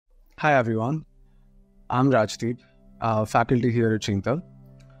Hi everyone, I'm Rajdeep, faculty here at Cheenta.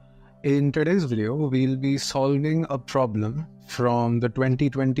 In today's video, we'll be solving a problem from the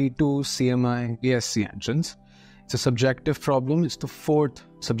 2022 CMI BSc entrance. It's a subjective problem. It's the fourth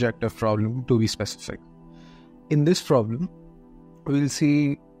subjective problem to be specific. In this problem, we'll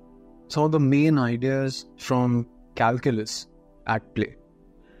see some of the main ideas from calculus at play.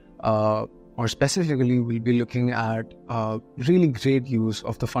 Or specifically, we'll be looking at really great use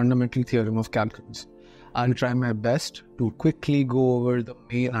of the fundamental theorem of calculus. I'll try my best to quickly go over the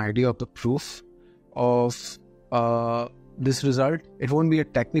main idea of the proof of this result. It won't be a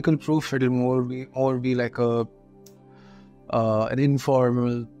technical proof. It'll more be like an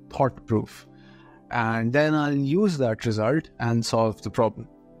informal thought proof. And then I'll use that result and solve the problem.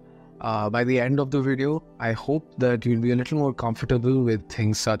 By the end of the video, I hope that you'll be a little more comfortable with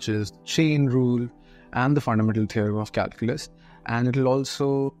things such as chain rule and the fundamental theorem of calculus. And it'll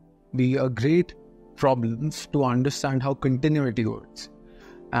also be a great problem to understand how continuity works.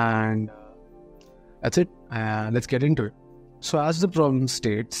 And that's it. Let's get into it. So as the problem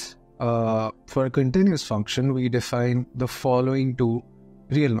states, for a continuous function, we define the following two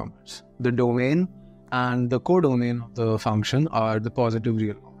real numbers. The domain and the codomain of the function are the positive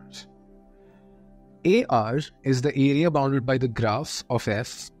real numbers. AR is the area bounded by the graphs of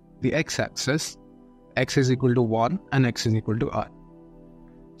f, the x-axis, x is equal to 1 and x is equal to r.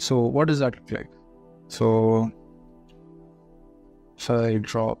 So what does that look like? So I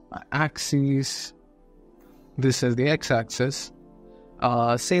draw my axes. This is the x-axis.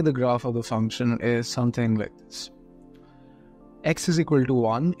 Say the graph of the function is something like this. X is equal to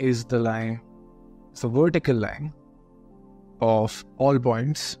 1 is the line, it's the vertical line of all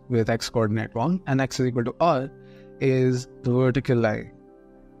points with x coordinate 1, and x is equal to r is the vertical line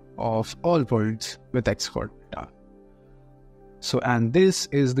of all points with x coordinate r. So, and this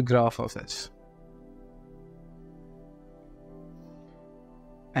is the graph of f.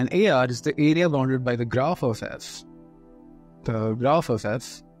 And AR is the area bounded by the graph of f. The graph of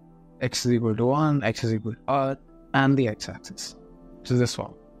f, x is equal to 1, x is equal to r, and the x-axis, which is this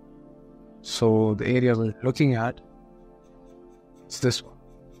one. So the area we're looking at is this one.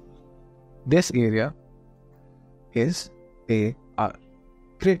 This area is AR.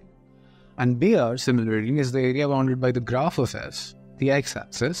 Great. And BR similarly is the area bounded by the graph of f, the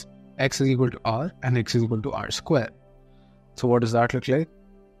x-axis, x is equal to r and x is equal to r squared. So what does that look like?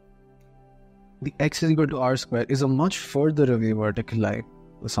 The x is equal to r squared is a much further away vertical line,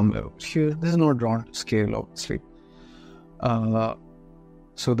 somewhere over here. This is not drawn to scale, obviously.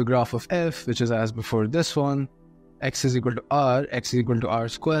 So the graph of f, which is as before this one, x is equal to r, x is equal to r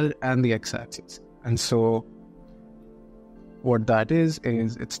squared, and the x-axis. And so what that is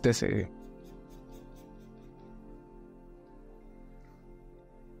it's this area.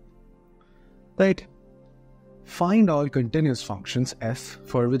 Right. Find all continuous functions f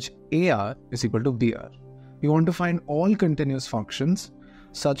for which AR is equal to BR. We want to find all continuous functions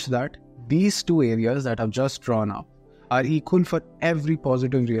such that these two areas that I've just drawn up are equal for every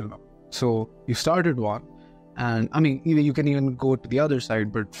positive real number. So you started one, and I mean, you can even go to the other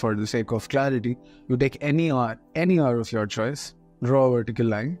side, but for the sake of clarity, you take any r of your choice, draw a vertical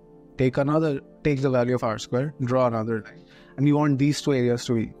line, take the value of r squared, draw another line, and you want these two areas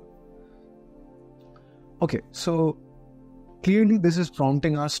to be equal. Okay, so clearly this is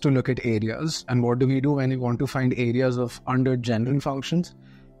prompting us to look at areas. And what do we do when we want to find areas of under general functions?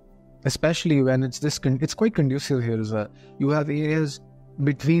 Especially when it's quite conducive here as well. You have areas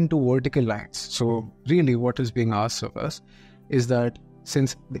between two vertical lines. So really what is being asked of us is that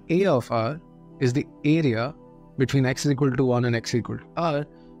since the A of r is the area between x is equal to 1 and x is equal to r,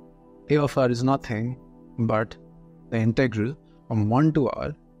 A of r is nothing but the integral from 1 to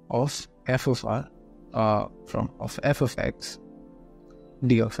r of f of r of f of x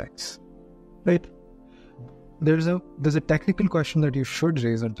d of x, right? There's a technical question that you should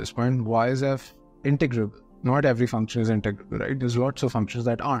raise at this point. Why is f integrable? Not every function is integrable, right? There's lots of functions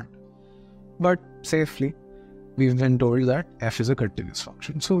that aren't. But safely, we've been told that f is a continuous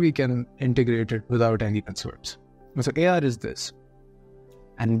function, so we can integrate it without any concerns. So AR is this,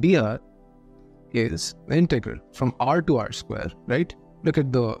 and BR is the integral from r to r squared, right? Look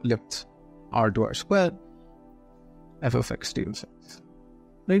at the limits. R to r squared, f of x d of x.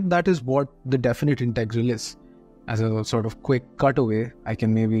 Right? That is what the definite integral is. As a sort of quick cutaway, I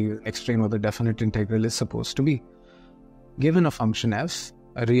can maybe explain what the definite integral is supposed to be. Given a function f,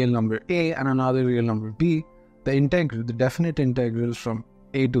 a real number a and another real number b, the definite integral from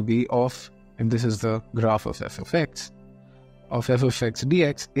a to b of, if this is the graph of f of x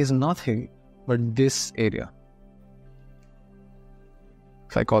dx is nothing but this area.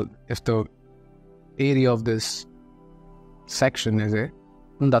 if the area of this section is A,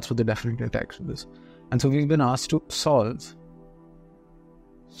 then that's what the definite integral is. And so we've been asked to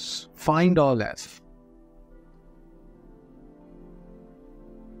find all f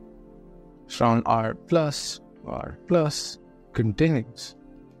from R plus continues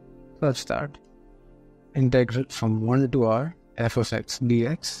such that integral from 1 to R f of x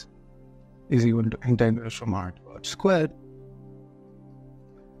dx is equal to integral from R to R squared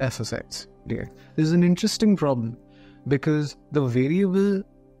f of x dx. This is an interesting problem because the variable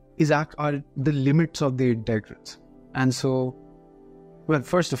are the limits of the integrals. And so, well,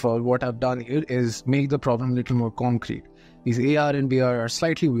 first of all, what I've done here is make the problem a little more concrete. These AR and BR are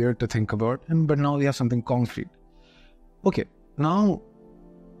slightly weird to think about, but now we have something concrete. Okay, now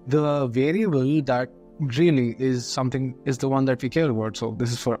the variable that really is the one that we care about. So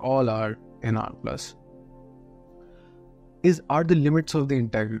this is for all R in R plus. Are the limits of the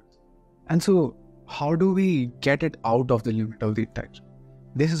integral. And so how do we get it out of the limit of the integral?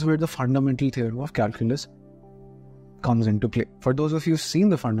 This is where the fundamental theorem of calculus comes into play. For those of you who've seen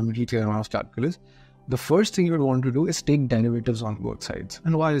the fundamental theorem of calculus, the first thing you would want to do is take derivatives on both sides.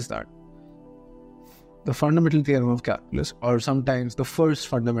 And why is that? The fundamental theorem of calculus, or sometimes the first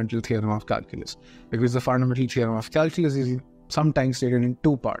fundamental theorem of calculus, because the fundamental theorem of calculus is sometimes stated in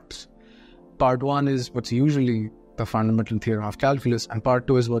two parts. Part one is what's usually the fundamental theorem of calculus, and part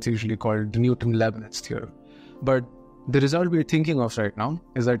two is what's usually called the Newton-Leibniz theorem. But the result we're thinking of right now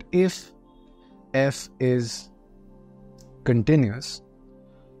is that if f is continuous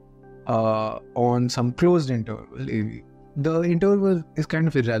on some closed interval AB, the interval is kind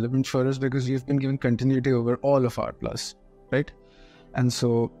of irrelevant for us because we've been given continuity over all of R plus, right? And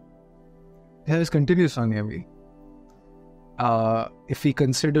so here is continuous on AB. If we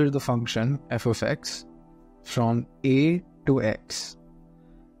consider the function f of x from A to x,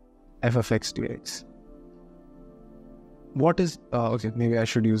 f of x dx. What is, okay, maybe I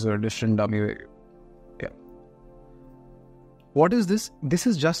should use a different dummy variable. Yeah. What is this? This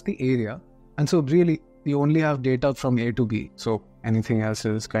is just the area. And so really, we only have data from A to B. So anything else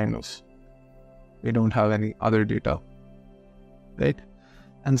is kind of, we don't have any other data, right?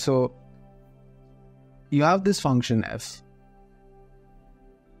 And so you have this function f.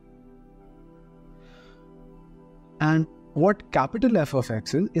 And what capital F of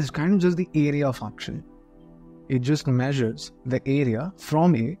x is kind of just the area function. It just measures the area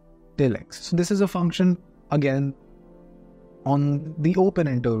from A till x. So this is a function, again, on the open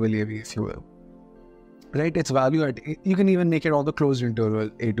interval AB, if you will. Right? Its value at A, you can even make it all the closed interval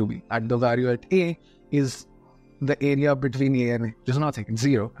A to B. At the value at A is the area between A and A. There's nothing, it's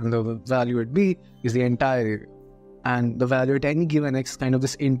 0. And the value at B is the entire area. And the value at any given x is kind of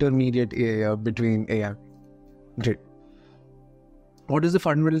this intermediate area between A and B. Great. What does the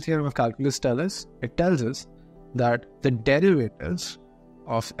fundamental theorem of calculus tell us? It tells us that the derivatives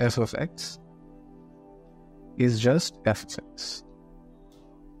of f of x is just f of x.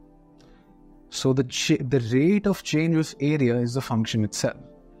 So the rate of change of area is the function itself.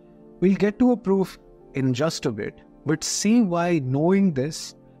 We'll get to a proof in just a bit, but see why knowing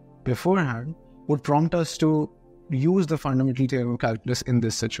this beforehand would prompt us to use the fundamental theorem of calculus in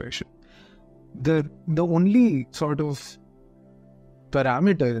this situation. The only sort of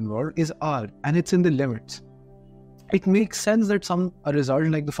parameter involved is R, and it's in the limits. It makes sense that a result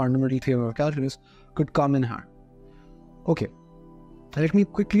like the fundamental theorem of calculus could come in hand. Okay, let me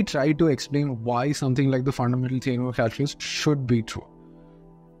quickly try to explain why something like the fundamental theorem of calculus should be true.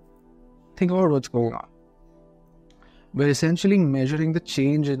 Think about what's going on. We're essentially measuring the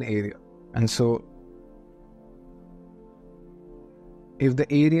change in area. And so, if the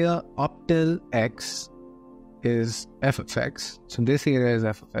area up till x is f of x, so this area is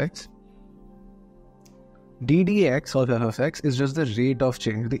f of x, ddx of f of x is just the rate of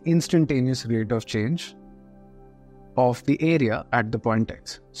change, the instantaneous rate of change of the area at the point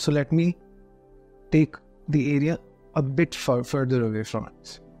x. So let me take the area a bit further away from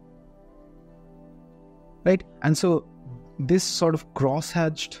x. Right? And so this sort of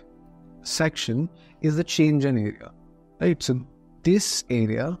cross-hatched section is the change in area. Right? So this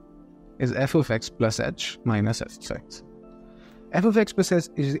area is f of x plus h minus f of x. F of x plus h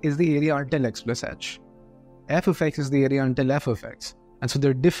is the area until x plus h. F of x is the area until f of x. And so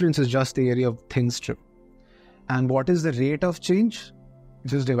the difference is just the area of thin strip. And what is the rate of change?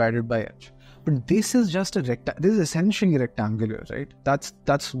 It's just divided by h. But this is just a this is essentially rectangular, right?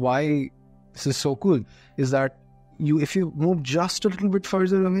 That's why this is so cool, is that if you move just a little bit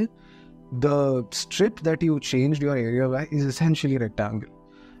further away, the strip that you changed your area by is essentially rectangle.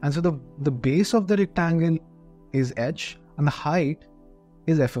 And so the base of the rectangle is h, and the height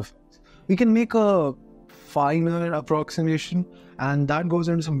is f of x. We can make a finer approximation, and that goes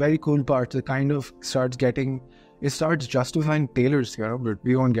into some very cool parts. It kind of starts justifying Taylor's theorem, but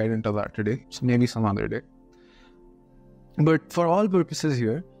we won't get into that today. So maybe some other day. But for all purposes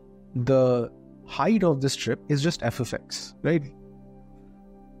here, the height of the strip is just f of x, right?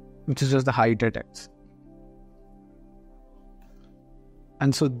 Which is just the height at x.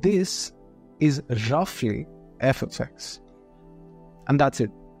 And so this is roughly f of x. And that's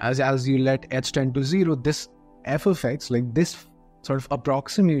it. As you let h tend to 0, this f of x, like this sort of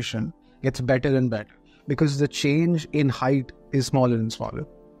approximation, gets better and better because the change in height is smaller and smaller,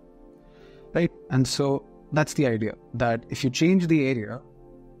 right? And so that's the idea, that if you change the area,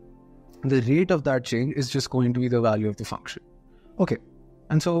 the rate of that change is just going to be the value of the function. Okay,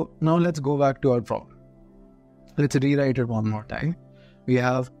 and so now let's go back to our problem. Let's rewrite it one more time. We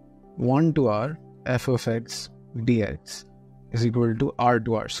have 1 to r f of x dx is equal to r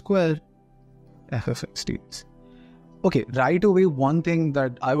to r square f of x dx. Okay, right away, one thing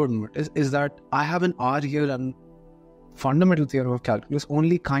that I would note is that I have an r here, and fundamental theorem of calculus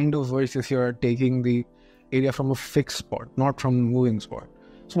only kind of works if you're taking the area from a fixed spot, not from a moving spot.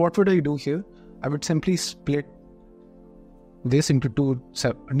 So what would I do here? I would simply split this into two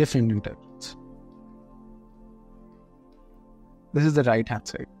different integrals. This is the right hand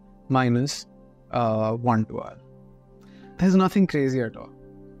side, minus 1 to r. There's nothing crazy at all.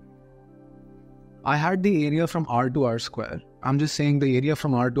 I had the area from r to r square. I'm just saying the area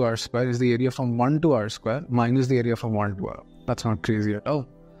from r to r square is the area from 1 to r square minus the area from 1 to r. That's not crazy at all.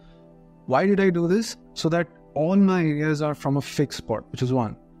 Why did I do this? So that all my areas are from a fixed spot, which is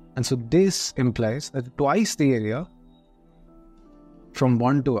 1. And so this implies that twice the area from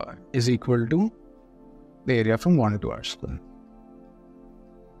 1 to r is equal to the area from 1 to r square.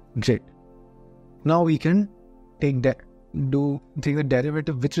 Great. Now we can take the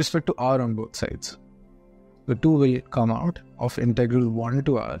derivative with respect to r on both sides. The 2 will come out of integral 1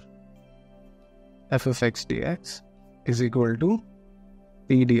 to r f of x dx is equal to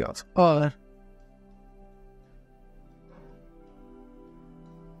pd of r.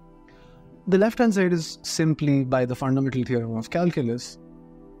 The left-hand side is simply, by the fundamental theorem of calculus,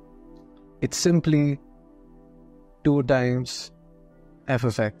 it's simply 2 times f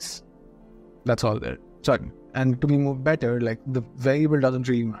of x. That's all there. Sorry. And to be more better, like the variable doesn't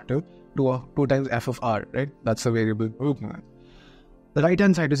really matter. 2 times f of r, right? That's the variable we're looking at. The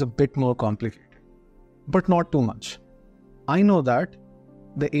right-hand side is a bit more complicated, but not too much. I know that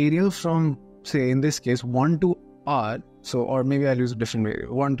the area from, say, in this case, 1 to r, so, or maybe I'll use a different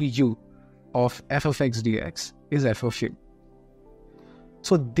variable, 1 to u of f of x dx is f of u.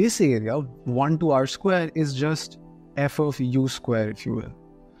 So this area, 1 to r square, is just f of u square, if you will.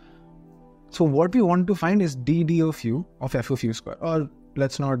 So what we want to find is dd of u of f of u square, or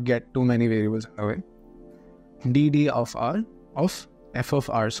let's not get too many variables in the way. dd of r of f of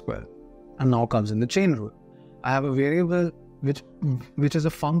r square. And now comes in the chain rule. I have a variable which is a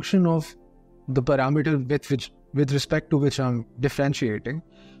function of the parameter with respect to which I'm differentiating.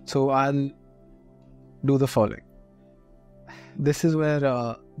 So I'll do the following. This is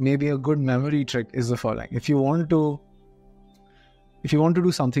where maybe a good memory trick is the following. If you want to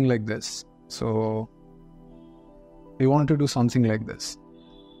do something like this, so we want to do something like this.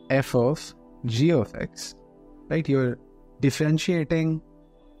 F of g of x, right? You're differentiating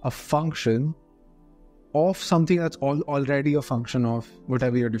a function of something that's already a function of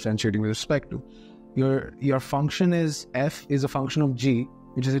whatever you're differentiating with respect to. Your function is f is a function of g,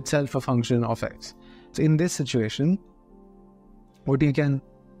 which is itself a function of x. So in this situation, what you can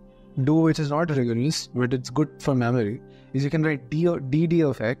do, which is not rigorous, but it's good for memory, is you can write dd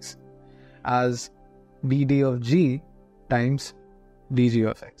of x as bd of g times dg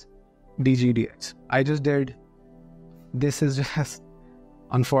of x, dg dx. I just did, this is just,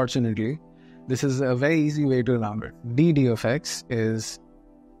 unfortunately, this is a very easy way to remember. dd of x is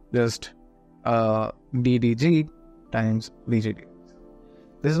just ddg times dg dx.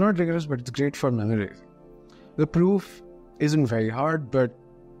 This is not rigorous, but it's great for memory. The proof isn't very hard, but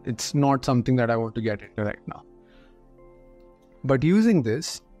it's not something that I want to get into right now. But using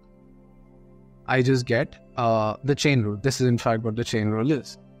this, I just get the chain rule. This is in fact what the chain rule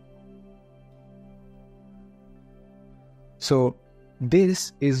is. So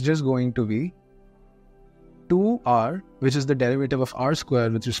this is just going to be 2r, which is the derivative of r square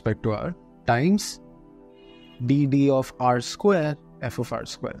with respect to r, times dd of r square f of r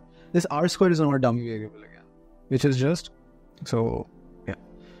square. This r square is not a dummy variable again, which is just, so yeah,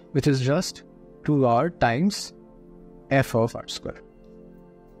 which is just 2r times f of r square.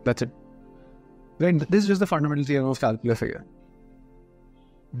 That's it. Right? This is just the fundamental theorem of calculus again.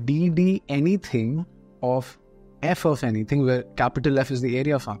 dd anything of f of anything, where capital F is the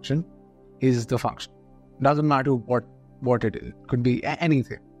area function, is the function. Doesn't matter what it is. It could be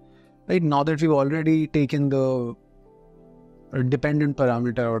anything. Right? Now that we've already taken the dependent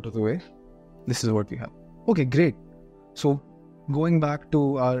parameter out of the way, this is what we have. Okay, great. So going back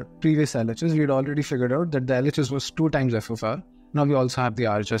to our previous LHS, we had already figured out that the LHS was 2 times f of r. Now we also have the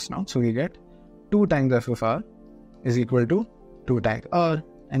RHS now. So we get 2 times f of r is equal to 2 times r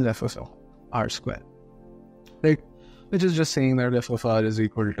and f of r square. Right? Which is just saying that f of r is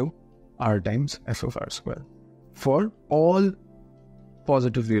equal to r times f of r square for all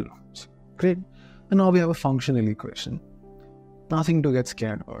positive real numbers. Great. And now we have a functional equation. Nothing to get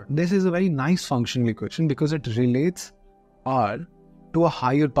scared about. This is a very nice functional equation because it relates r to a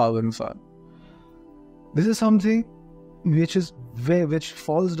higher power of r. This is something which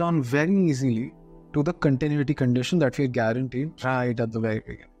falls down very easily to the continuity condition that we are guaranteed right at the very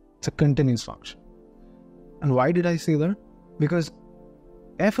beginning. It's a continuous function. And why did I say that? Because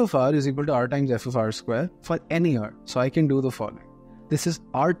f of r is equal to r times f of r square for any r. So I can do the following. This is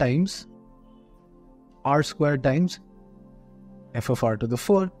r times r square times f of r to the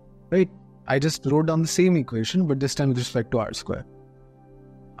 4, right? I just wrote down the same equation, but this time with respect to r square.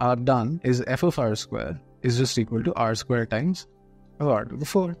 R done is f of r square is just equal to r square times f of r to the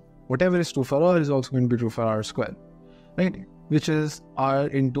 4. Whatever is true for r is also going to be true for r square, right? Which is r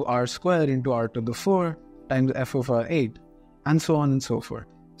into r square into r to the 4 times f of r 8, and so on and so forth.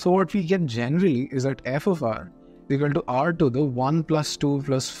 So what we get generally is that f of r is equal to r to the 1 plus 2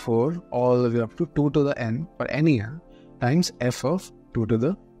 plus 4 all the way up to 2 to the n for any n times f of 2 to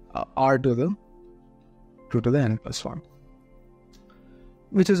the r to the 2 to the n plus 1,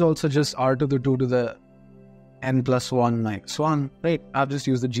 which is also just r to the 2 to the n plus 1 minus 1, right? I've just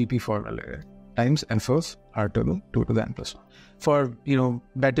used the GP formula here, times f of r to the 2 to the n plus 1. For,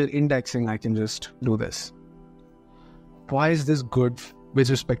 better indexing, I can just do this. Why is this good with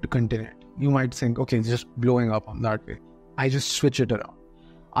respect to continuity? You might think, okay, it's just blowing up on that way. I just switch it around.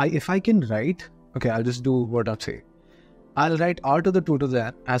 If I can write, okay, I'll just do what I'm saying. I'll write r to the 2 to the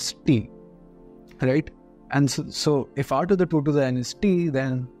n as t, right? And so if r to the 2 to the n is t,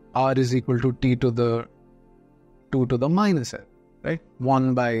 then r is equal to t to the 2 to the minus n, right?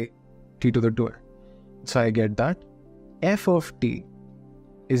 1 by t to the 2n. So I get that f of t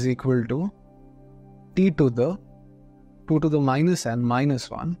is equal to t to the 2 to the minus n minus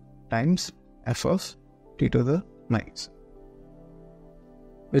 1 times f of t to the minus,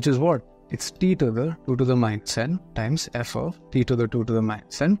 which is what? It's t to the 2 to the minus n times f of t to the 2 to the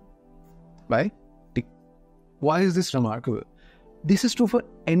minus n by t. Why is this remarkable? This is true for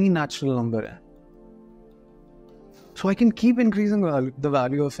any natural number n. So I can keep increasing the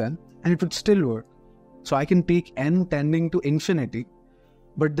value of n and it would still work. So I can take n tending to infinity,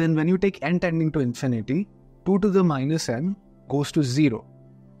 but then when you take n tending to infinity, 2 to the minus n goes to 0.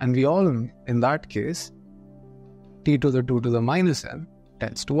 And we all know, in that case, t to the 2 to the minus n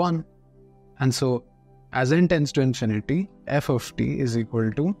tends to 1. And so, as n tends to infinity, f of t is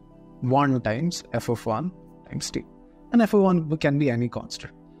equal to 1 times f of 1 times t. And f of 1 can be any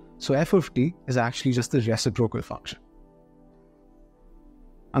constant. So f of t is actually just the reciprocal function.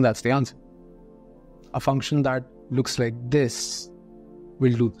 And that's the answer. A function that looks like this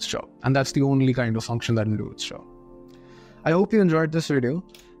will do this job. And that's the only kind of function that will do its job. I hope you enjoyed this video.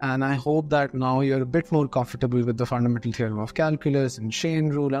 And I hope that now you're a bit more comfortable with the fundamental theorem of calculus and chain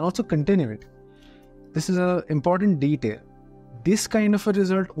rule and also continuity. This is an important detail. This kind of a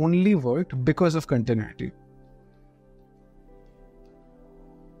result only worked because of continuity.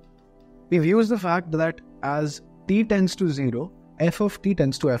 We've used the fact that as t tends to 0, f of t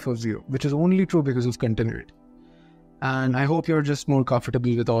tends to f of 0, which is only true because of continuity. And I hope you're just more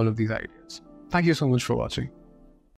comfortable with all of these ideas. Thank you so much for watching.